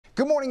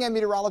Good morning, I'm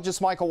meteorologist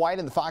Michael White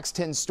in the Fox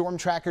 10 Storm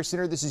Tracker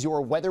Center. This is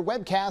your weather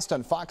webcast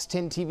on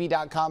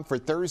fox10tv.com for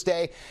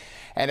Thursday.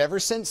 And ever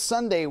since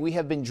Sunday, we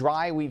have been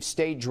dry. We've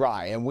stayed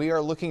dry, and we are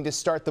looking to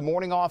start the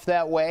morning off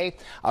that way.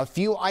 A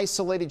few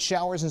isolated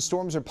showers and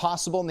storms are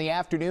possible in the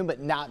afternoon, but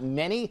not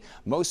many.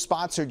 Most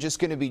spots are just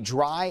going to be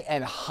dry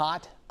and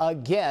hot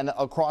again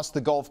across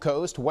the Gulf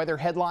Coast. Weather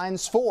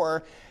headlines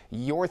for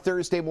your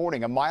Thursday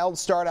morning. A mild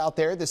start out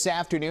there this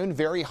afternoon,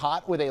 very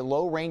hot with a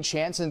low rain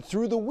chance, and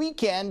through the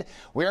weekend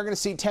we are going to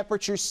see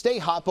temperatures stay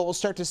hot, but we'll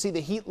start to see the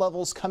heat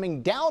levels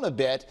coming down a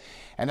bit,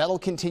 and that'll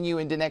continue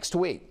into next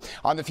week.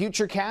 On the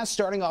Futurecast,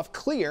 starting off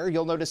clear,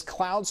 you'll notice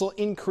clouds will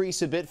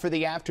increase a bit for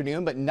the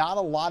afternoon, but not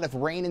a lot of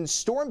rain and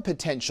storm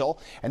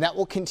potential, and that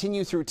will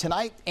continue through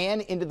tonight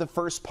and into the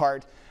first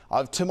part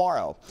of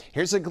tomorrow.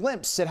 Here's a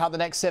glimpse at how the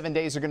next 7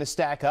 days are going to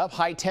stack up.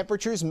 High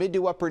temperatures, mid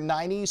to upper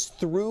 90s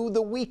through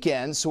the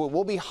weekend, so it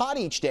will be hot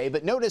each day,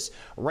 but notice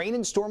rain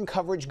and storm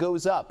coverage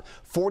goes up.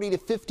 40 to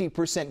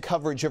 50%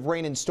 coverage of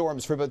rain and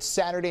storms for both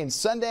Saturday and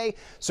Sunday.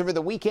 So for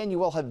the weekend, you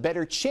will have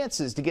better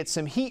chances to get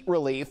some heat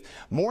relief.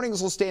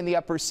 Mornings will stay in the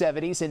upper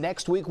 70s, and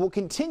next week we'll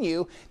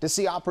continue to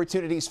see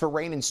opportunities for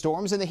rain and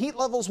storms, and the heat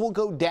levels will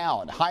go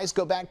down. Highs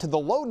go back to the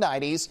low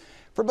 90s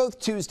for both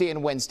Tuesday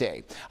and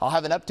Wednesday. I'll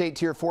have an update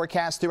to your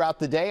forecast throughout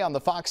the day on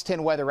the Fox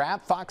 10 weather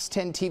app,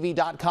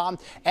 fox10tv.com,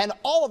 and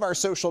all of our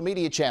social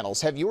media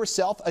channels. Have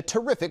yourself a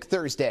terrific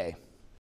Thursday.